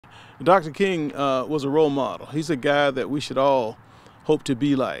Dr. King was a role model. He's a guy that we should all hope to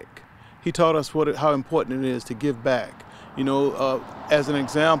be like. He taught us how important it is to give back. You know, as an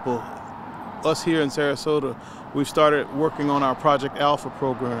example, us here in Sarasota, we've started working on our Project Alpha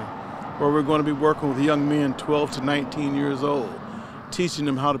program, where we're going to be working with young men 12 to 19 years old, teaching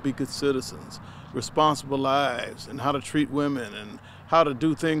them how to be good citizens, responsible lives, and how to treat women, and how to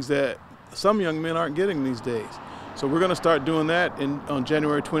do things that some young men aren't getting these days. So we're going to start doing that on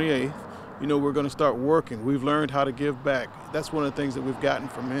January 28th. You know, we're going to start working. We've learned how to give back. That's one of the things that we've gotten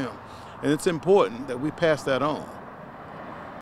from him. And it's important that we pass that on.